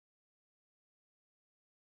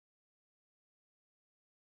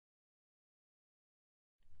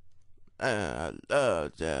I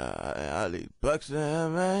love that. I need bucks in here,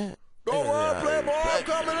 man. Don't worry, Playboy, I'm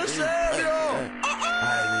coming to save you. I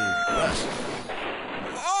need bucks.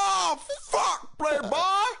 Oh, fuck, Playboy.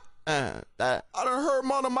 I That. done hurt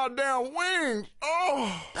one of my damn wings.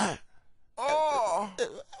 Oh. Oh.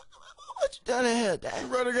 What you done in here, Dad? You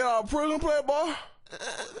ready to get out of prison, Playboy?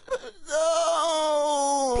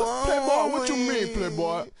 No. Playboy, what you mean,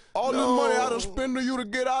 Playboy? All this money I done spent on you to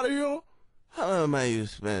get out of here? How much money you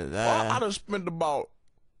spent, I Dad? done spent about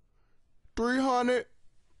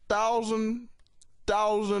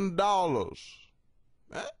 $300,000.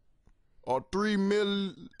 Or 3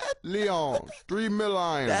 millions. 3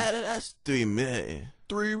 millions. Dad, that's 3 million.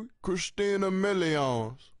 3 Christina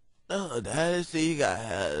millions. No, Dad, see, you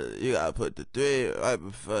gotta put the 3 right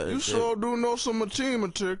before the You sure do know some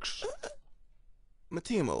mathematics.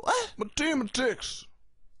 Matimo, what? Mathematics.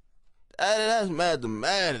 Dad, that's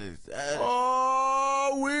mathematics, Dad.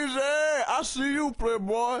 Oh, Weezy, I see you,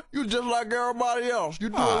 Playboy. You just like everybody else. You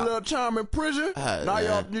do a little time in prison. Now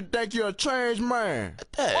you think you're a changed man.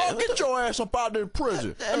 Dad, Oh, get your ass up out of this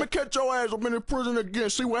prison. Let me catch your ass up in the prison again.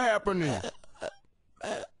 See what happened then.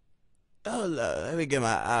 Hold up, let me get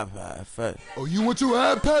my iPod first. Oh, you want your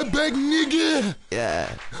iPod back, nigga? Yeah.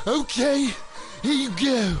 Okay, here you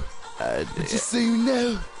go. Just so you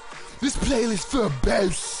know, this playlist for a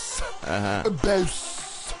boss. A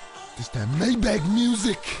boss. This time Maybach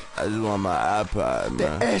music. I just want my iPod, The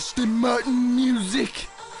man. Aston Martin music.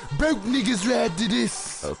 Broke niggas ride to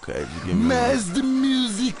this. Okay, just give me Mazda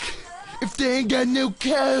music. If they ain't got no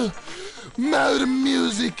car, motor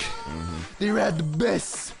music. They ride the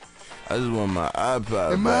best. I just want my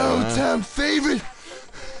iPod, And my man. all-time favorite,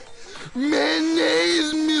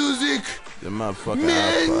 mayonnaise music. The motherfucking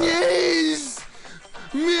iPod. Mayonnaise!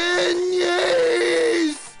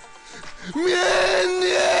 Mayonnaise!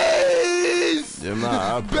 Mayonnaise! Give my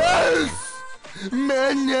iPod. Boss!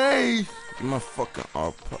 Mayonnaise! Give my fucking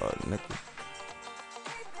iPod, nigga.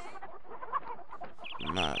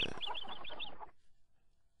 Nah.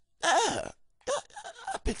 That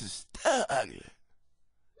bitch is still ugly.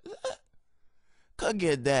 Come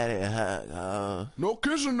get daddy a hug, No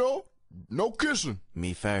kissing, though. No kissing.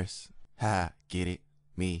 Me first. Ha, get it?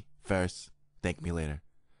 Me first. Thank me later.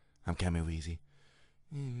 I'm coming, Weezy.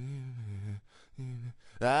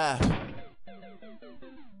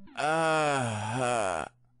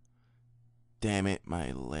 Damn it,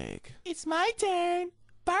 my leg. It's my turn.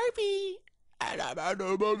 Barbie.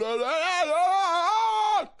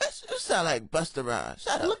 You sound like Busta Rhymes.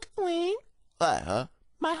 Shut up. Look, Wayne. What, huh?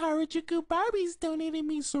 My Harajuku Barbies donated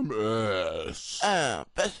me some Ass. Bitch.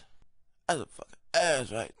 That's a fucking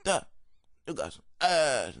ass right there. You got some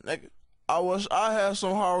ass, nigga. I wish I had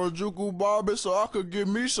some Harajuku Barbie so I could give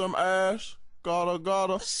me some ass. Gotta.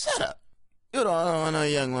 Shut up. You don't want no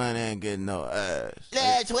young man ain't getting no ass.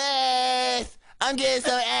 Let's West. I'm getting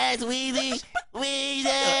some ass, Weezy.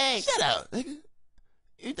 Weezy. Shut up, nigga.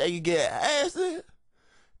 You think you get ass, nigga?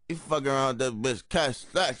 You fucking around with that bitch Cash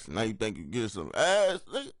Stacks. Now you think you get some ass,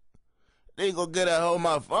 nigga? Then you gonna get that hold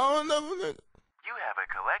my phone number, nigga? You have a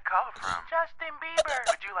collect call from Justin Bieber.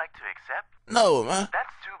 Would you like to accept? No, man.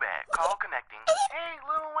 That's too bad. Call connecting. Hey,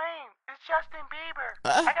 Lil Wayne, it's Justin Bieber.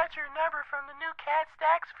 Huh? I got your number from the new Cat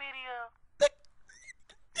Stacks video.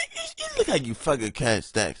 You look like you fucking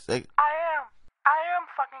Cash Stacks, nigga. I am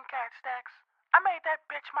fucking Cat Stacks. I made that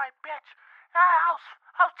bitch my bitch.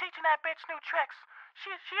 I was teaching that bitch new tricks. She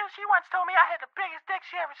once told me I had the biggest dick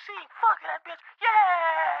she ever seen. Fuck that bitch.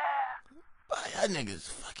 Yeah! Boy, y'all niggas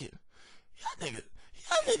fucking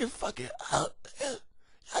out.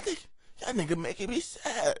 Y'all niggas making me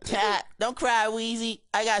sad. Cat, don't cry, Weezy.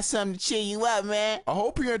 I got something to cheer you up, man. I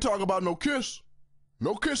hope he ain't talking about no kiss.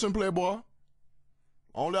 No kissing, Playboy.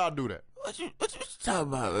 Only I do that. What you talking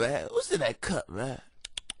about, man? What's in that cup, man?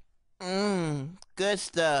 Good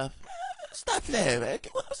stuff. Stop playing, man.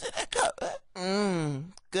 What's in that cup, man?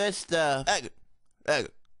 Good stuff. Nigga,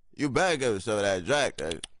 you better give us some of that Jack,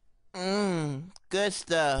 nigga. Good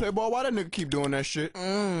stuff. Playboy, why that nigga keep doing that shit?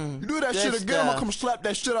 You do that good shit again, I'm gonna stuff. come slap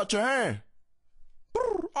that shit out your hand.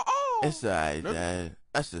 It's alright, Dad.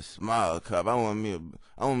 That's a small cup. I want me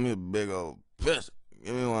a big old piss.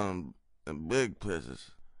 Give me one of them big pisses.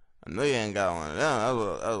 I know you ain't got one of them. That's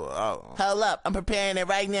what I want. Hold up, I'm preparing it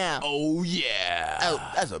right now. Oh yeah.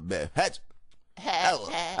 Oh, that's a bit. That's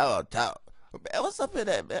top. Man, what's up in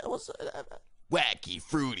that, man? What's up in that, man? Wacky,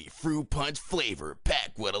 fruity, fruit punch flavor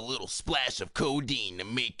packed with a little splash of codeine to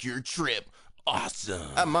make your trip awesome.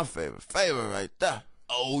 That's my favorite right there.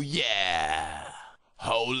 Oh yeah.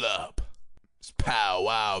 Hold up. It's Pow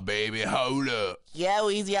Wow, baby. Hold up. Yeah,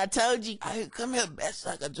 Weezy, I told you. Hey, come here, bitch,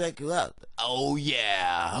 so I can drink you out. Oh,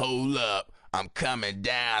 yeah. Hold up. I'm coming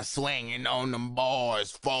down, swinging on them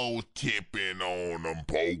boys, foes tipping on them,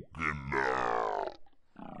 poking down.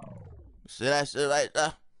 See that shit right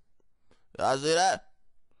there? Y'all see that?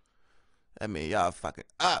 That mean y'all fucking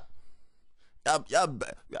up. Y'all,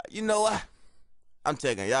 you know what? I'm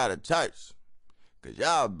taking y'all to church. Cause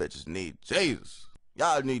y'all bitches need Jesus.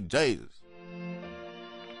 Y'all need Jesus.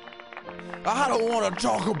 I don't want to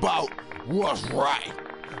talk about what's right.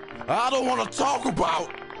 I don't want to talk about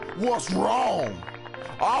what's wrong.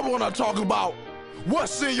 I want to talk about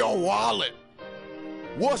what's in your wallet.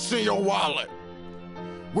 What's in your wallet?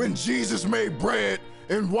 When Jesus made bread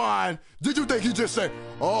and wine, did you think he just said,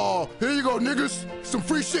 oh, here you go, niggas, some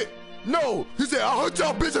free shit? No, he said, I'll hook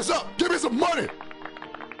y'all bitches up, give me some money.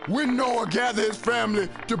 When Noah gathered his family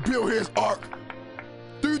to build his ark,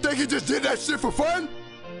 do you think he just did that shit for fun?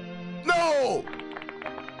 No!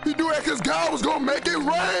 He do that because God was gonna make it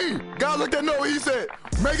rain. God looked at Noah, he said,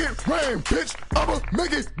 make it rain, bitch, I'ma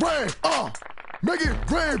make it rain, make it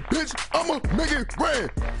rain, bitch, I'ma make it rain.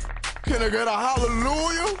 Can I get a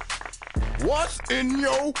hallelujah? What's in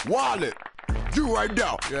your wallet? You right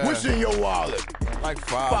now. Yeah. What's in your wallet? Like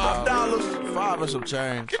 $5. 5 and some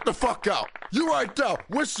change. Get the fuck out. You right there.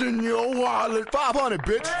 What's in your wallet? 500,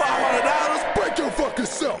 bitch. $500. Break your fucking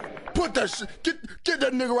self. Put that shit. Get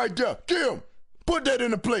that nigga right there. Get him. Put that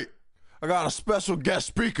in the plate. I got a special guest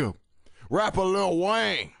speaker. Rapper Lil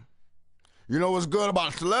Wayne. You know what's good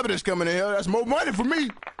about celebrities coming in here? That's more money for me.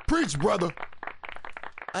 Preach, brother.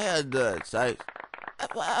 I had to say,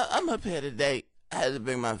 I'm up here today. I had to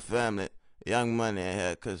bring my family, Young Money, in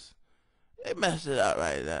here because they messed it up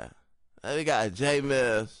right there. We got Jay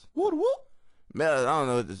Mills. Whoop, whoop. Mills, I don't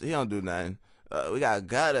know what this, he don't do nothing. We got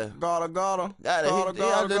Gutter. Gotta. He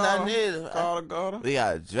don't do nothing either. Gotta. We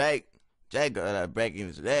got Drake. Drake got breaking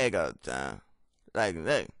his leg all the time. Like,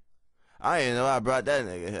 nigga. I didn't even know I brought that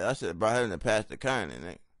nigga here. I should have brought him to Pastor Kearney,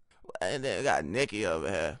 nigga. And then we got Nikki over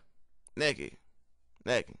here. Nikki.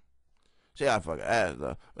 She got fucking ass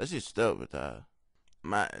though, but she's stupid though.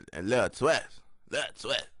 And Lil Twist.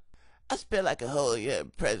 I spent like a whole year in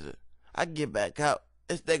prison. I get back out.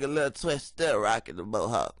 This nigga Lil Twist still rocking the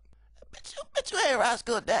mohawk. Bitch, you ain't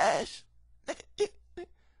Roscoe Dash.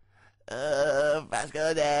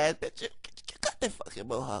 Roscoe Dash. Bitch, you got that fucking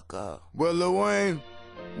mohawk off. Well, Lil Wayne,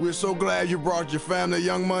 we're so glad you brought your family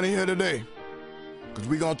Young Money here today. Cause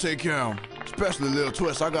we gonna take care of them. Especially Lil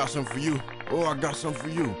Twist, I got something for you. Oh, I got something for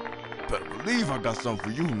you. Better believe I got something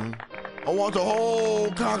for you, man. I want the whole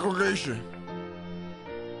congregation.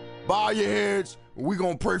 Bow your heads. We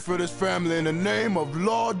gonna pray for this family in the name of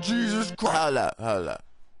Lord Jesus Christ. Hold up.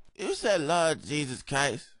 You said Lord Jesus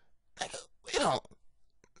Christ.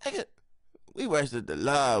 Nigga, we worship the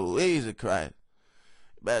Lord Jesus Christ.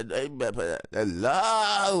 But they better put that. The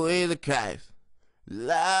Lord Jesus Christ.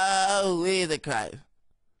 Lord Jesus Christ.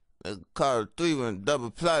 They call 3 and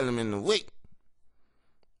double platinum in the week.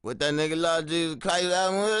 What that nigga Lord Jesus Christ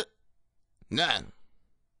out with? None.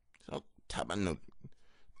 So top of no.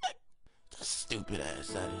 That stupid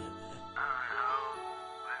ass out of here.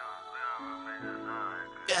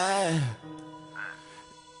 Yeah.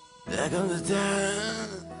 There comes the time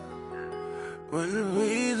when the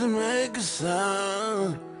reason make a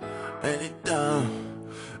sound and it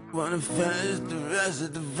don't wanna finish the rest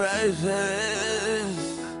of the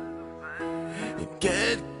verses.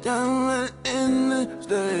 Get down in the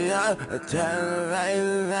studio, I turn right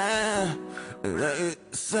around and they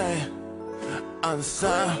say I'm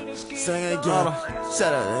sorry, sing it again.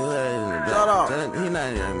 Shut up. He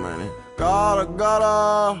not Young Money. Gotta.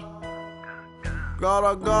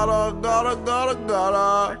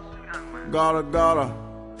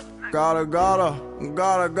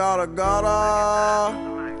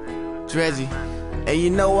 Drizzy, and you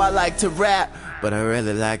know I like to rap, but I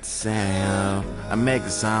really like to sing, yo. I make the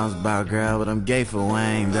songs about a girl, but I'm gay for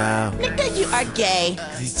Wayne, though. Nigga, you are gay.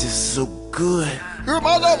 He's just so good. You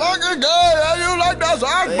motherfucking gay, and you like that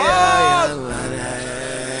song,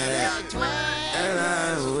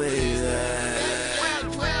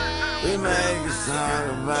 We make a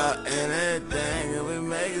song about anything.